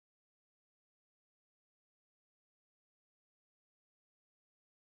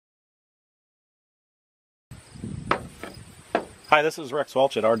Hi, this is Rex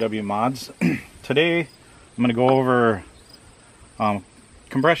Welch at RW Mods. Today I'm going to go over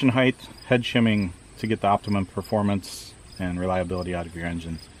compression height, head shimming to get the optimum performance and reliability out of your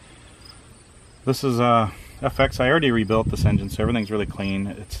engine. This is FX. I already rebuilt this engine, so everything's really clean.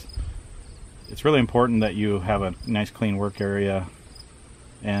 It's really important that you have a nice clean work area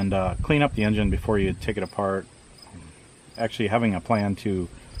and clean up the engine before you take it apart. Actually, having a plan to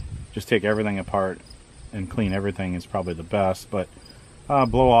just take everything apart and clean everything is probably the best, but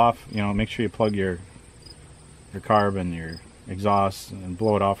blow off, make sure you plug your carb and your exhaust and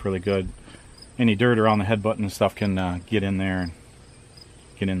blow it off really good. Any dirt around the head button and stuff can get in there and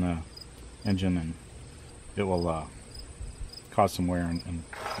get in the engine, and it will cause some wear, and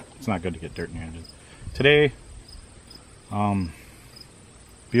it's not good to get dirt in your engine. Today,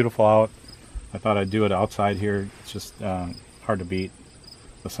 beautiful out. I thought I'd do it outside here. It's just hard to beat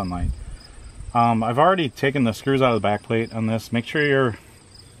the sunlight. I've already taken the screws out of the back plate on this. Make sure your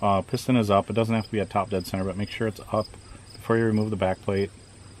piston is up. It doesn't have to be at top dead center, but make sure it's up before you remove the back plate.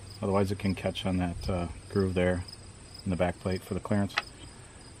 Otherwise it can catch on that groove there in the back plate for the clearance.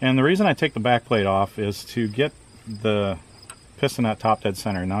 And the reason I take the back plate off is to get the piston at top dead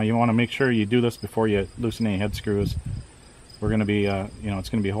center. Now you want to make sure you do this before you loosen any head screws. We're going to be, it's going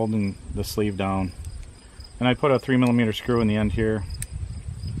to be holding the sleeve down. And I put a 3mm screw in the end here.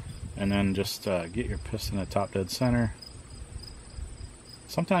 And then just get your piston at top dead center.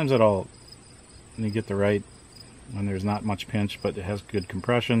 Sometimes when you get the right, when there's not much pinch, but it has good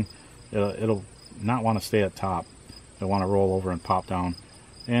compression, it'll not want to stay at top. It'll want to roll over and pop down.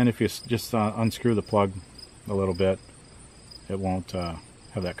 And if you just unscrew the plug a little bit, it won't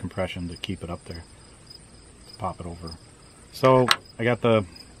have that compression to keep it up there, to pop it over. So I got the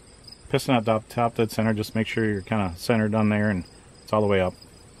piston at top dead center. Just make sure you're kind of centered on there and it's all the way up.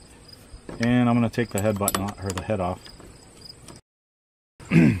 And I'm going to take the head button off, or the head off.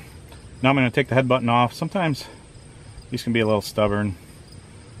 Now I'm going to take the head button off. Sometimes these can be a little stubborn,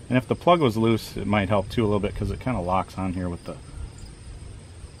 and if the plug was loose, it might help too a little bit, because it kind of locks on here with the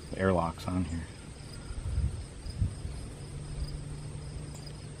air locks on here.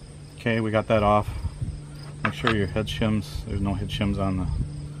 Okay, we got that off. Make sure your head shims, there's no head shims on the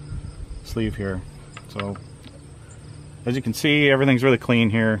sleeve here. So as you can see, everything's really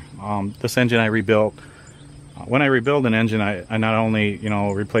clean here. This engine I rebuilt. When I rebuild an engine, I not only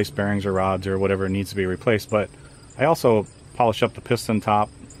replace bearings or rods or whatever needs to be replaced, but I also polish up the piston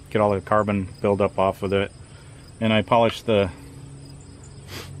top, get all the carbon buildup off of it, and I polish the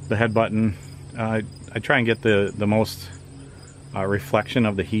head button. I try and get the most reflection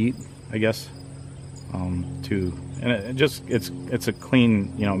of the heat, I guess. And it's a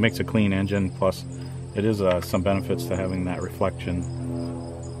clean, it makes a clean engine. Plus, it is some benefits to having that reflection.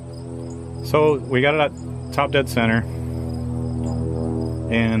 So we got it at top dead center,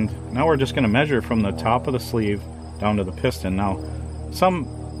 and now we're just going to measure from the top of the sleeve down to the piston. Now, some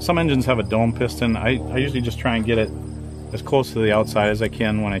engines have a dome piston. I usually just try and get it as close to the outside as I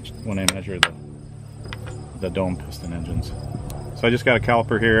can when I measure the dome piston engines. So I just got a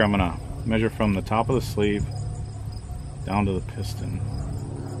caliper here. I'm going to measure from the top of the sleeve down to the piston.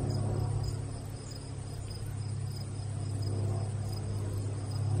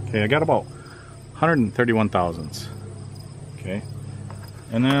 Okay, I got about 131 thousandths. Okay,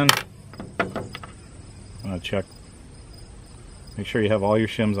 and then I'm gonna check. Make sure you have all your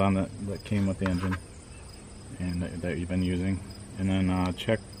shims on that came with the engine and that you've been using, and then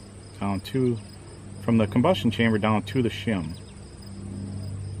check down from the combustion chamber down to the shim.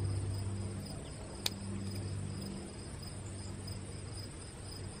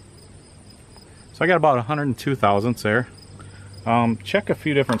 So I got about 102 thousandths there. Check a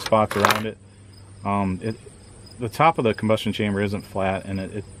few different spots around it. The top of the combustion chamber isn't flat, and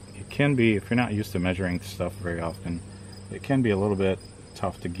it can be, if you're not used to measuring stuff very often, it can be a little bit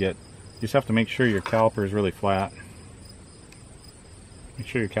tough to get. You just have to make sure your caliper is really flat. Make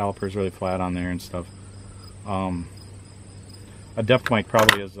sure your caliper is really flat on there and stuff. A depth mic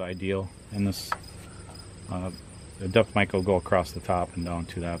probably is ideal in this. The depth mic will go across the top and down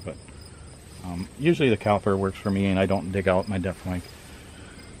to that, but usually the caliper works for me, and I don't dig out my depth mic.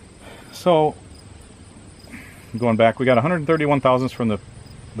 So going back, we got 131 thousandths from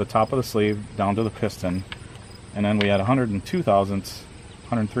the top of the sleeve down to the piston, and then we had 102 thousandths,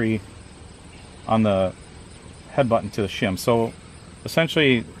 103 on the head button to the shim. So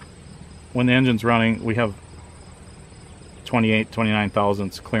essentially, when the engine's running, we have 29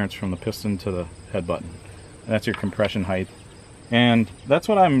 thousandths clearance from the piston to the head button. And that's your compression height, and that's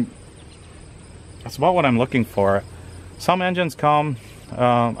about what I'm looking for. Some engines come,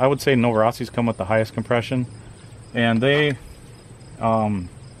 I would say Novarosi's come with the highest compression, and they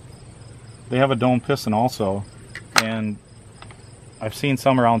They have a dome piston also, and I've seen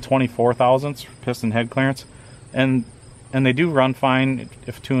some around 24 thousandths piston head clearance, and they do run fine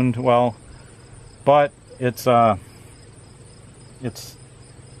if tuned well, but it's kind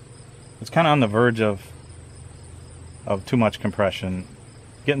of on the verge of too much compression.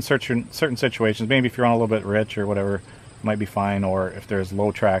 Getting certain situations, maybe if you're on a little bit rich or whatever, might be fine, or if there's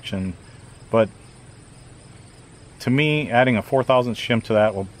low traction. But to me, adding a 4 thousandths shim to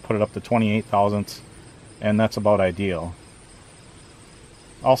that will put it up to 28 thousandths, and that's about ideal.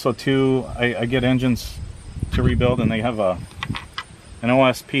 Also too, I get engines to rebuild, and they have an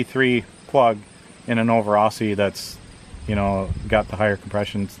OS P3 plug in an Novarossi that's, you know, got the higher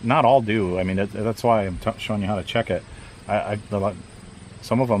compressions. Not all do. I mean, that's why I'm showing you how to check it.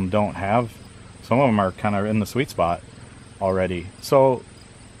 Some of them don't have. Some of them are kind of in the sweet spot already. But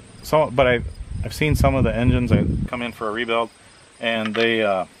I've seen some of the engines that come in for a rebuild, and they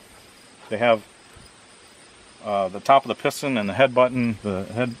have the top of the piston and the head button, the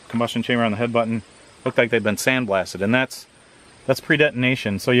head combustion chamber on the head button, look like they've been sandblasted, and that's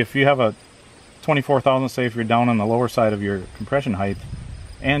pre-detonation. So if you have a 24 thousandths, say if you're down on the lower side of your compression height,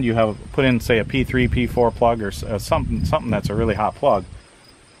 and you have put in, say, a P3, P4 plug, or something that's a really hot plug,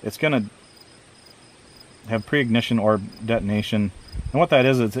 it's going to have pre-ignition or detonation. And what that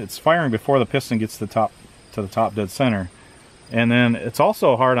is it's firing before the piston gets to the top dead center. And then it's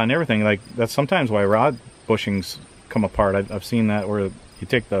also hard on everything. Like, that's sometimes why rod bushings come apart. I've seen that where you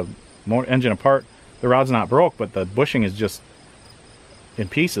take the engine apart, the rod's not broke, but the bushing is just in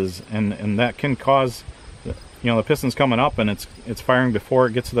pieces, and that can cause, you know, the piston's coming up and it's firing before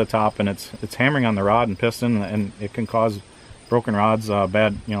it gets to the top, and it's hammering on the rod and piston, and it can cause broken rods,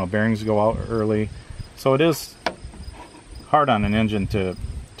 bad, you know, bearings go out early. So it is hard on an engine to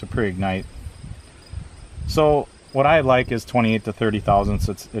pre-ignite. So what I like is 28 to 30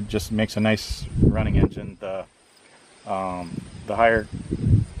 thousandths. It just makes a nice running engine. The higher,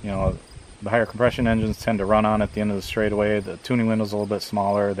 you know, the higher compression engines tend to run on at the end of the straightaway. The tuning window's a little bit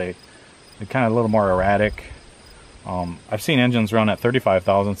smaller. They're kind of a little more erratic. I've seen engines run at 35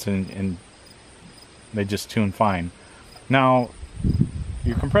 thousandths and they just tune fine. Now,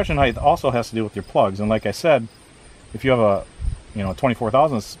 your compression height also has to do with your plugs, and like I said, if you have a, you know, 24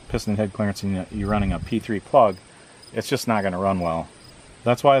 thousandths piston head clearance and you're running a P3 plug, it's just not going to run well.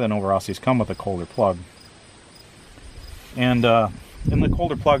 That's why the Novarossis come with a colder plug. And the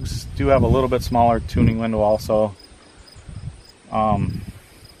colder plugs do have a little bit smaller tuning window also.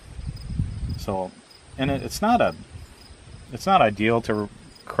 So, and it's not ideal to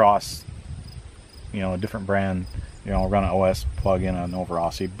cross, you know, a different brand, you know, run an OS plug in a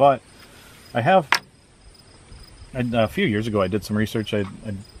Novarossi. But a few years ago I did some research. I'm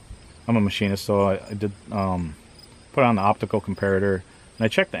a machinist, so I did put on the optical comparator, and I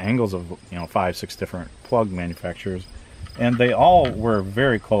checked the angles of, you know, 5-6 different plug manufacturers, and they all were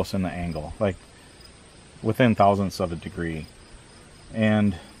very close in the angle, like within thousandths of a degree.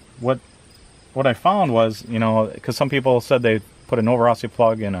 And what I found was, you know, because some people said they put a Novarossi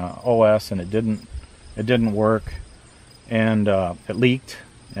plug in a OS and it didn't work, and it leaked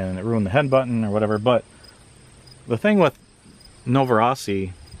and it ruined the head button or whatever. But the thing with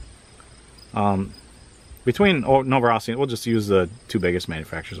Novarossi, between Novarossi, we'll just use the two biggest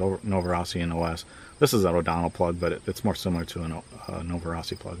manufacturers, Novarossi and OS. This is an O'Donnell plug, but it's more similar to a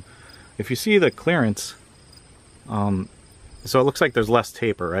Novarossi plug. If you see the clearance, so it looks like there's less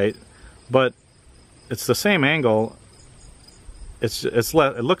taper, right? But it's the same angle. It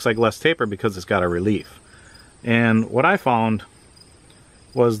looks like less taper because it's got a relief. And what I found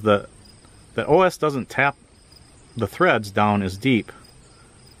was that OS doesn't tap the threads down as deep,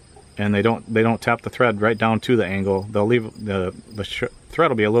 and they don't tap the thread right down to the angle. They'll leave the thread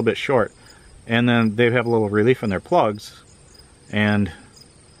will be a little bit short, and then they have a little relief in their plugs. And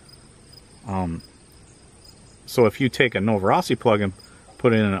so if you take a Novarossi plug and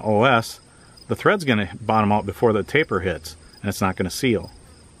put it in an OS, the thread's going to bottom out before the taper hits, and it's not going to seal.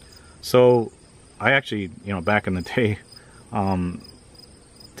 So I actually, you know, back in the day,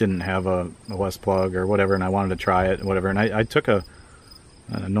 didn't have a OS plug or whatever, and I wanted to try it, whatever, and I took a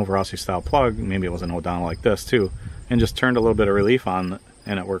Novarossi style plug, maybe it was an O'Donnell like this too, and just turned a little bit of relief on,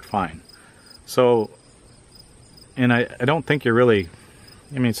 and it worked fine. So, and I don't think you're really,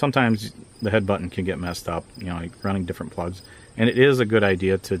 I mean, sometimes the head button can get messed up, you know, like running different plugs, and it is a good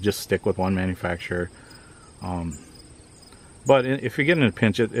idea to just stick with one manufacturer. But if you get in a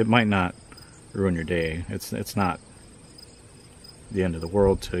pinch, it might not ruin your day. It's not the end of the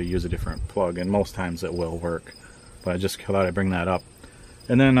world to use a different plug, and most times it will work. But I just thought I'd bring that up.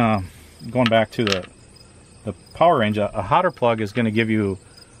 And then going back to the power range. A hotter plug is going to give you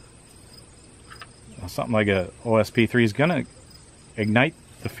something like a OSP3 is going to ignite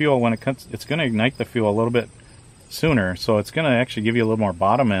the fuel when it comes. It's going to ignite the fuel a little bit sooner, so it's going to actually give you a little more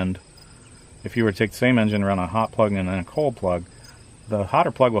bottom end. If you were to take the same engine, run a hot plug and then a cold plug, the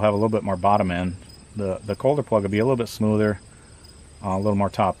hotter plug will have a little bit more bottom end. The colder plug will be a little bit smoother, a little more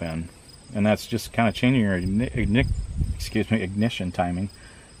top end, and that's just kind of changing your ignition timing.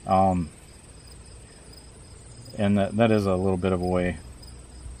 And that is a little bit of a way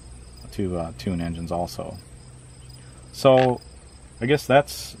to tune engines also. So I guess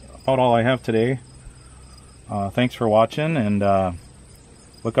that's about all I have today. Thanks for watching, and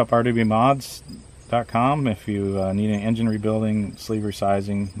look up rwmods.com if you need an engine rebuilding, sleeve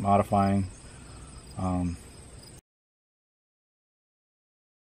resizing, modifying.